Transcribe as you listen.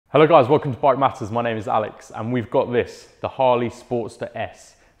Hello guys, welcome to Bike Matters. My name is Alex and we've got this, the Harley Sportster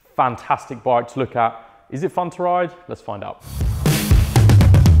S. Fantastic bike to look at. Is it fun to ride? Let's find out.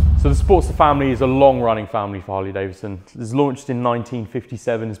 So the Sportster family is a long-running family for Harley Davidson. It was launched in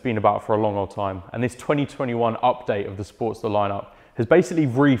 1957, it's been about for a long old time. And this 2021 update of the Sportster lineup has basically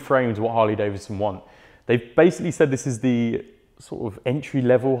reframed what Harley Davidson want. They've basically said this is the sort of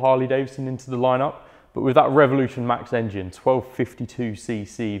entry-level Harley Davidson into the lineup. But with that Revolution Max engine,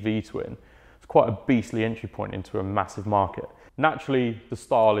 1252cc V-twin, it's quite a beastly entry point into a massive market. Naturally, the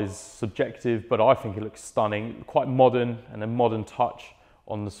style is subjective, but I think it looks stunning, quite modern and a modern touch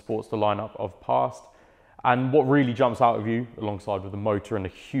on the Sportster lineup of past. And what really jumps out of you, alongside with the motor and the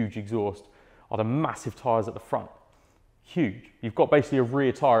huge exhaust, are the massive tyres at the front. Huge. You've got basically a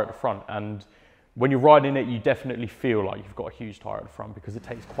rear tyre at the front, and when you're riding it, you definitely feel like you've got a huge tyre at the front because it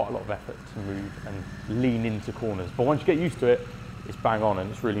takes quite a lot of effort to move and lean into corners. But once you get used to it, it's bang on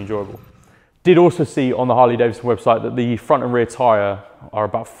and it's really enjoyable. Did also see on the Harley Davidson website that the front and rear tyre are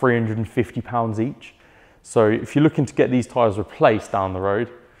about £350 each. So if you're looking to get these tyres replaced down the road,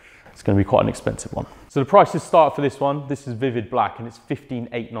 it's going to be quite an expensive one. So the prices start for this one. This is Vivid Black and it's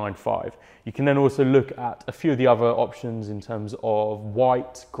 $15,895. You can then also look at a few of the other options in terms of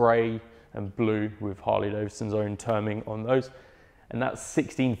white, grey, and blue with Harley Davidson's own terming on those. And that's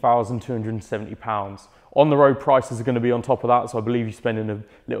 £16,270. On the road prices are going to be on top of that, so I believe you're spending a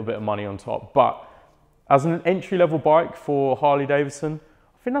little bit of money on top. But as an entry-level bike for Harley Davidson,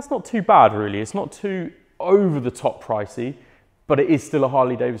 I think that's not too bad really. It's not too over the top pricey, but it is still a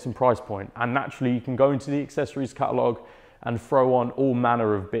Harley Davidson price point. And naturally you can go into the accessories catalogue and throw on all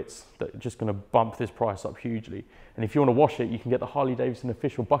manner of bits that are just going to bump this price up hugely. And if you want to wash it, you can get the Harley Davidson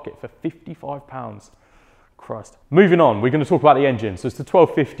official bucket for £55. Christ. Moving on, we're going to talk about the engine. So it's the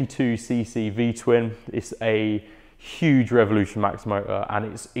 1252cc V-twin. It's a huge Revolution Max motor and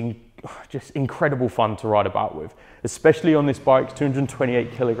it's just incredible fun to ride about with, especially on this bike,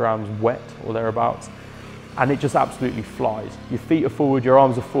 228 kilograms wet or thereabouts. And it just absolutely flies. Your feet are forward, your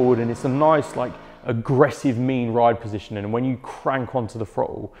arms are forward, and it's a nice, like, aggressive, mean ride positioning. And when you crank onto the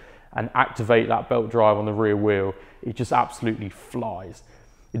throttle and activate that belt drive on the rear wheel, it just absolutely flies.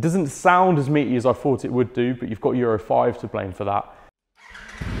 It doesn't sound as meaty as I thought it would do, but you've got Euro 5 to blame for that.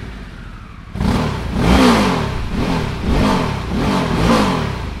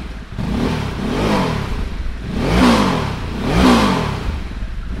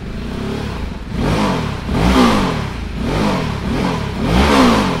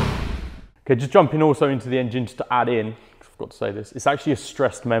 Okay, just jumping also into the engine just to add in, I forgot to say this, it's actually a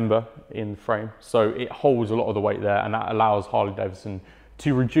stressed member in the frame, so it holds a lot of the weight there and that allows Harley Davidson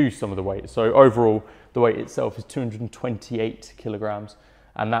to reduce some of the weight. So overall, the weight itself is 228 kilograms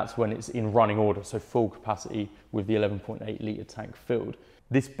and that's when it's in running order, so full capacity with the 11.8 litre tank filled.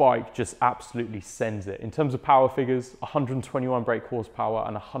 This bike just absolutely sends it. In terms of power figures, 121 brake horsepower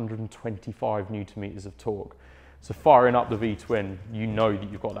and 125 Newton meters of torque. So firing up the V-twin, you know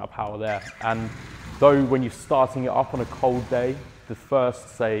that you've got that power there. And though when you're starting it up on a cold day, the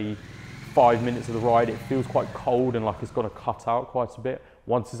first, say, 5 minutes of the ride, it feels quite cold and like it's got to cut out quite a bit.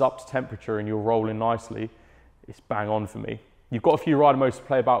 Once it's up to temperature and you're rolling nicely, it's bang on for me. You've got a few rider modes to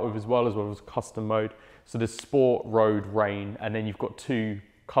play about with as well as custom mode. So there's sport, road, rain, and then you've got two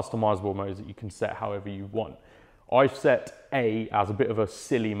customizable modes that you can set however you want. I've set A as a bit of a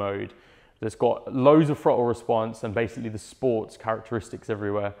silly mode. It's got loads of throttle response and basically the sports characteristics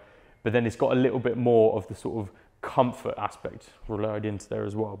everywhere, but then it's got a little bit more of the sort of comfort aspect relied into there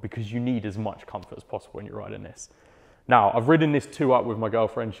as well, because you need as much comfort as possible when you're riding this. Now, I've ridden this 2-up with my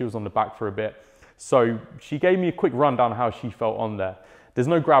girlfriend. She was on the back for a bit. So she gave me a quick rundown of how she felt on there. There's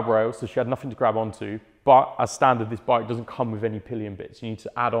no grab rail, so she had nothing to grab onto, but as standard, this bike doesn't come with any pillion bits. You need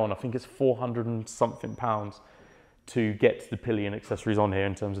to add on, I think it's 400 and something pounds to get the pillion accessories on here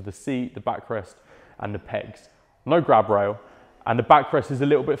in terms of the seat, the backrest and the pegs. No grab rail, and the backrest is a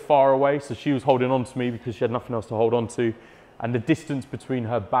little bit far away, so she was holding on to me because she had nothing else to hold on to, and the distance between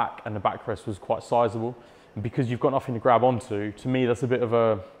her back and the backrest was quite sizable. And because you've got nothing to grab onto, to me that's a bit of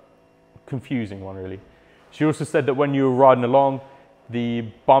a confusing one really. She also said that when you were riding along, the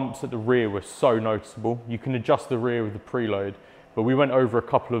bumps at the rear were so noticeable. You can adjust the rear with the preload, but we went over a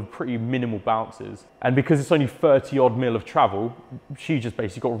couple of pretty minimal bounces. And because it's only 30 odd mil of travel, she just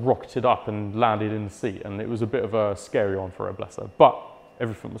basically got rocketed up and landed in the seat. And it was a bit of a scary one for her, bless her. But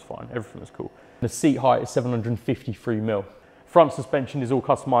everything was fine, everything was cool. The seat height is 753 mil. Front suspension is all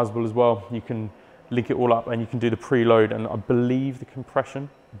customizable as well. You can link it all up and you can do the preload and I believe the compression,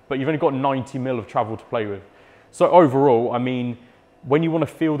 but you've only got 90 mil of travel to play with. So overall, I mean, when you want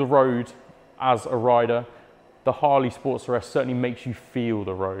to feel the road as a rider, the Harley Sportster S certainly makes you feel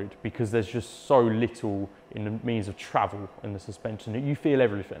the road, because there's just so little in the means of travel in the suspension that you feel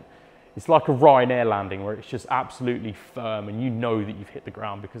everything. It's like a Ryanair landing where it's just absolutely firm and you know that you've hit the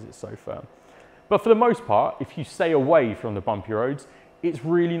ground because it's so firm. But for the most part, if you stay away from the bumpy roads, it's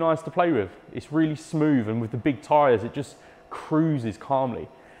really nice to play with. It's really smooth, and with the big tyres, it just cruises calmly.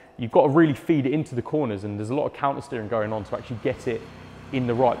 You've got to really feed it into the corners, and there's a lot of counter steering going on to actually get it in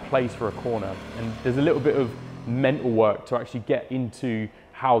the right place for a corner. And there's a little bit of mental work to actually get into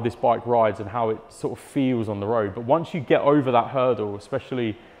how this bike rides and how it sort of feels on the road. But once you get over that hurdle,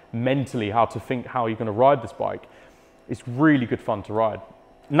 especially mentally, how to think how you're going to ride this bike, it's really good fun to ride.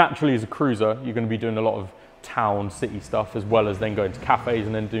 Naturally, as a cruiser, you're going to be doing a lot of town, city stuff, as well as then going to cafes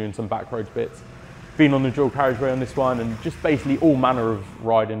and then doing some back roads bits. Been on the dual carriageway on this one, and just basically all manner of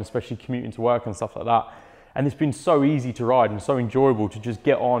riding, especially commuting to work and stuff like that. And it's been so easy to ride and so enjoyable to just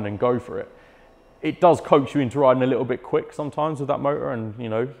get on and go for it. It does coax you into riding a little bit quick sometimes with that motor, and you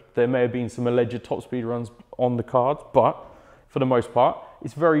know, there may have been some alleged top speed runs on the cards, but for the most part,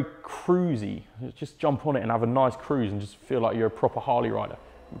 it's very cruisy. Just jump on it and have a nice cruise and just feel like you're a proper Harley rider,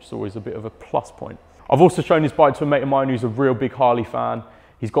 which is always a bit of a plus point. I've also shown this bike to a mate of mine who's a real big Harley fan.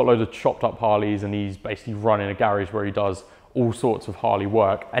 He's got loads of chopped up Harleys, and he's basically running a garage where he does all sorts of Harley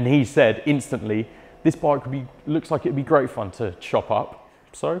work. And he said instantly, this bike looks like it'd be great fun to chop up.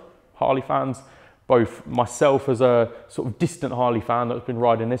 So Harley fans, both myself as a sort of distant Harley fan that's been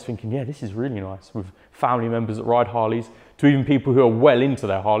riding this thinking, yeah, this is really nice, with family members that ride Harleys, to even people who are well into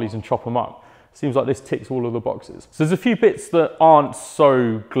their Harleys and chop them up. Seems like this ticks all of the boxes. So there's a few bits that aren't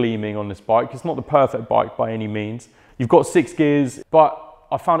so gleaming on this bike. It's not the perfect bike by any means. You've got 6 gears, but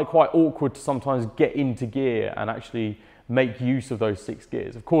I found it quite awkward to sometimes get into gear and actually make use of those 6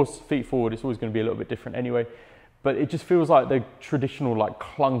 gears. Of course, feet forward, it's always going to be a little bit different anyway, but it just feels like the traditional like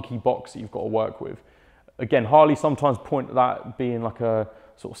clunky box that you've got to work with. Again, Harley sometimes point at that being like a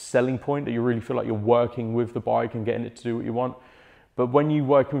sort of selling point, that you really feel like you're working with the bike and getting it to do what you want. But when you're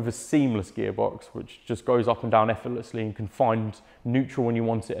working with a seamless gearbox, which just goes up and down effortlessly and can find neutral when you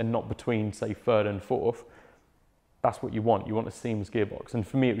want it and not between, say, 3rd and 4th, that's what you want. You want a seamless gearbox. And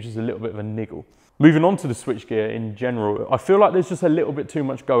for me, it was just a little bit of a niggle. Moving on to the switchgear in general, I feel like there's just a little bit too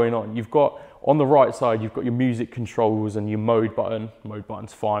much going on. You've got, on the right side, you've got your music controls and your mode button. Mode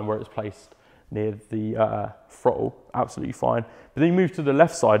button's fine where it's placed near the throttle, absolutely fine. But then you move to the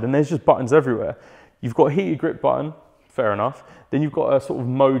left side and there's just buttons everywhere. You've got a heated grip button, fair enough. Then you've got a sort of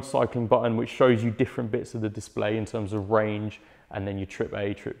mode cycling button which shows you different bits of the display in terms of range, and then your trip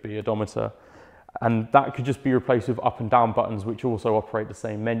A, trip B odometer. And that could just be replaced with up and down buttons which also operate the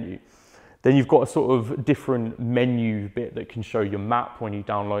same menu. Then you've got a sort of different menu bit that can show your map when you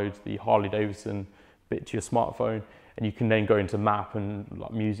download the Harley Davidson bit to your smartphone, and you can then go into map and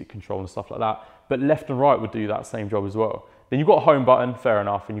like music control and stuff like that. But left and right would do that same job as well. Then you've got a home button, fair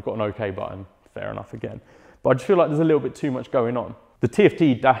enough, and you've got an OK button, fair enough again. But I just feel like there's a little bit too much going on. The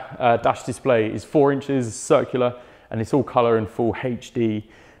TFT dash display is 4 inches, circular, and it's all color and full HD.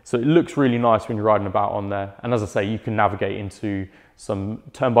 So it looks really nice when you're riding about on there. And as I say, you can navigate into some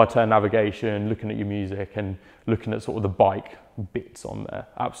turn-by-turn navigation, looking at your music and looking at sort of the bike bits on there.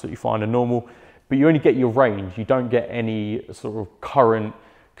 Absolutely fine and normal. But you only get your range. You don't get any sort of current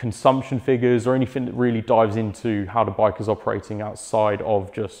consumption figures or anything that really dives into how the bike is operating outside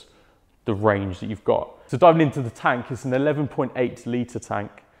of just the range that you've got. So diving into the tank, it's an 11.8 litre tank.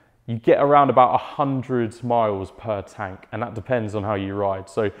 You get around about 100 miles per tank, and that depends on how you ride.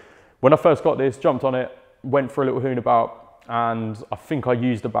 So when I first got this, jumped on it, went for a little hoon about, and I think I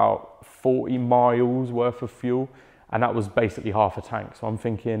used about 40 miles worth of fuel, and that was basically half a tank. So I'm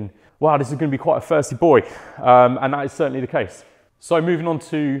thinking, wow, this is going to be quite a thirsty boy, and that is certainly the case. So moving on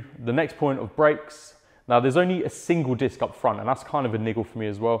to the next point of brakes. Now there's only a single disc up front, and that's kind of a niggle for me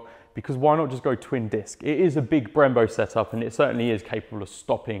as well, because why not just go twin disc? It is a big Brembo setup, and it certainly is capable of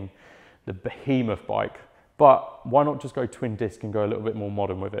stopping the behemoth bike, but why not just go twin disc and go a little bit more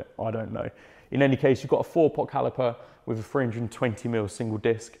modern with it? I don't know. In any case, you've got a 4-pot caliper with a 320mm single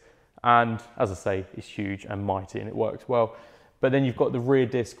disc, and as I say, it's huge and mighty and it works well. But then you've got the rear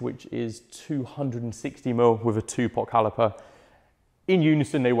disc, which is 260mm with a 2-pot caliper. In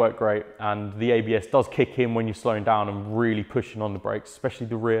unison, they work great, and the ABS does kick in when you're slowing down and really pushing on the brakes, especially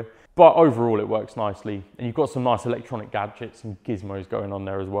the rear. But overall, it works nicely, and you've got some nice electronic gadgets and gizmos going on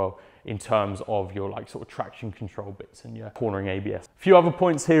there as well in terms of your like sort of traction control bits and your cornering ABS. A few other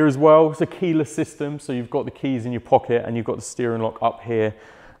points here as well. It's a keyless system, so you've got the keys in your pocket and you've got the steering lock up here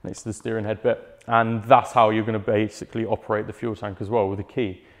next to the steering head bit, and that's how you're going to basically operate the fuel tank as well, with a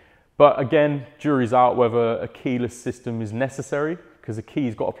key. But again, jury's out whether a keyless system is necessary. because the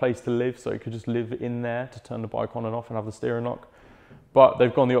key's got a place to live, so it could just live in there to turn the bike on and off and have the steering lock. But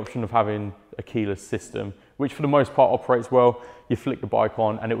they've gone the option of having a keyless system, which for the most part operates well. You flick the bike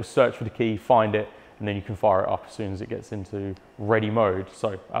on and it will search for the key, find it, and then you can fire it up as soon as it gets into ready mode.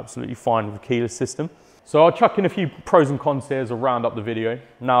 So absolutely fine with a keyless system. So I'll chuck in a few pros and cons here as I round up the video.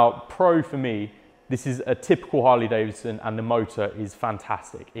 Now, pro for me, this is a typical Harley Davidson and the motor is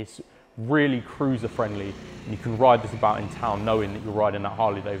fantastic. It's really cruiser friendly and you can ride this about in town knowing that you're riding that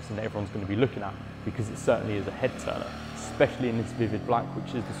Harley Davidson that everyone's going to be looking at, because it certainly is a head turner, especially in this vivid black,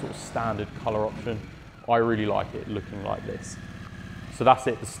 which is the sort of standard color option. I really like it looking like this. So that's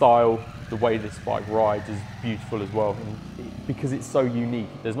it, the style, the way this bike rides is beautiful as well, and because it's so unique.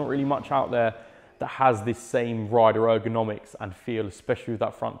 There's not really much out there that has this same rider ergonomics and feel, especially with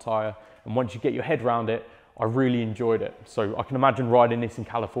that front tire. And once you get your head around it, I really enjoyed it. So I can imagine riding this in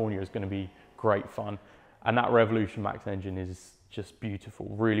California is going to be great fun. And that Revolution Max engine is just beautiful,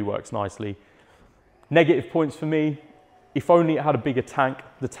 really works nicely. Negative points for me, if only it had a bigger tank.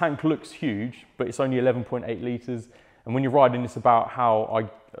 The tank looks huge, but it's only 11.8 litres. And when you're riding this about how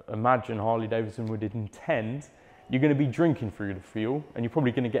I imagine Harley Davidson would intend, you're going to be drinking through the fuel and you're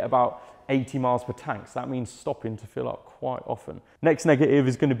probably going to get about 80 miles per tank. So that means stopping to fill up quite often. Next negative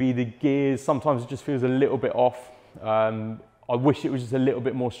is going to be the gears. Sometimes it just feels a little bit off. I wish it was just a little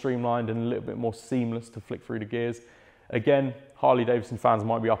bit more streamlined and a little bit more seamless to flick through the gears. Again, Harley Davidson fans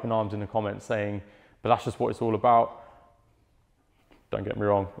might be up in arms in the comments saying, but that's just what it's all about. Don't get me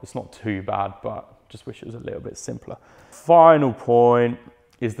wrong, it's not too bad, but just wish it was a little bit simpler. Final point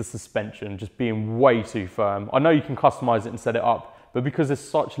is the suspension just being way too firm. I know you can customize it and set it up, but because there's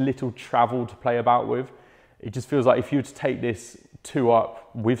such little travel to play about with, it just feels like if you were to take this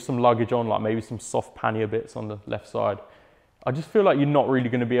 2-up with some luggage on, like maybe some soft pannier bits on the left side, I just feel like you're not really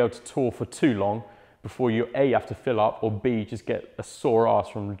going to be able to tour for too long before you A, have to fill up, or B, just get a sore ass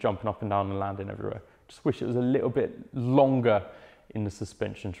from jumping up and down and landing everywhere. Just wish it was a little bit longer in the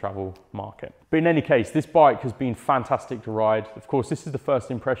suspension travel market. But in any case, this bike has been fantastic to ride. Of course, this is the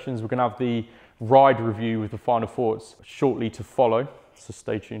first impressions. We're gonna have the ride review with the final thoughts shortly to follow, so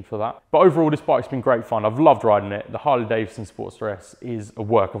stay tuned for that. But overall, this bike's been great fun. I've loved riding it. The Harley Davidson Sportster S is a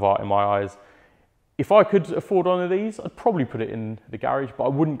work of art in my eyes. If I could afford one of these, I'd probably put it in the garage, but I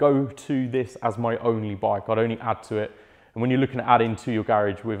wouldn't go to this as my only bike. I'd only add to it. And when you're looking at adding to your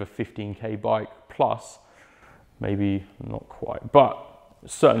garage with a 15K bike plus, maybe not quite, but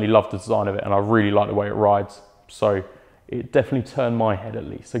certainly love the design of it and I really like the way it rides. So it definitely turned my head at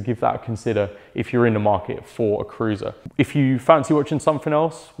least. So give that a consider if you're in the market for a cruiser. If you fancy watching something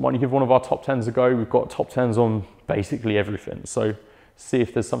else, why don't you give one of our top 10s a go? We've got top 10s on basically everything. So see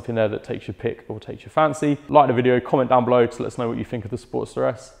if there's something there that takes your pick or takes your fancy. Like the video, comment down below to let us know what you think of the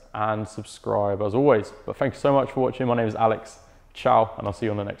Sportster S, and subscribe as always. But thank you so much for watching. My name is Alex. Ciao, and I'll see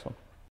you on the next one.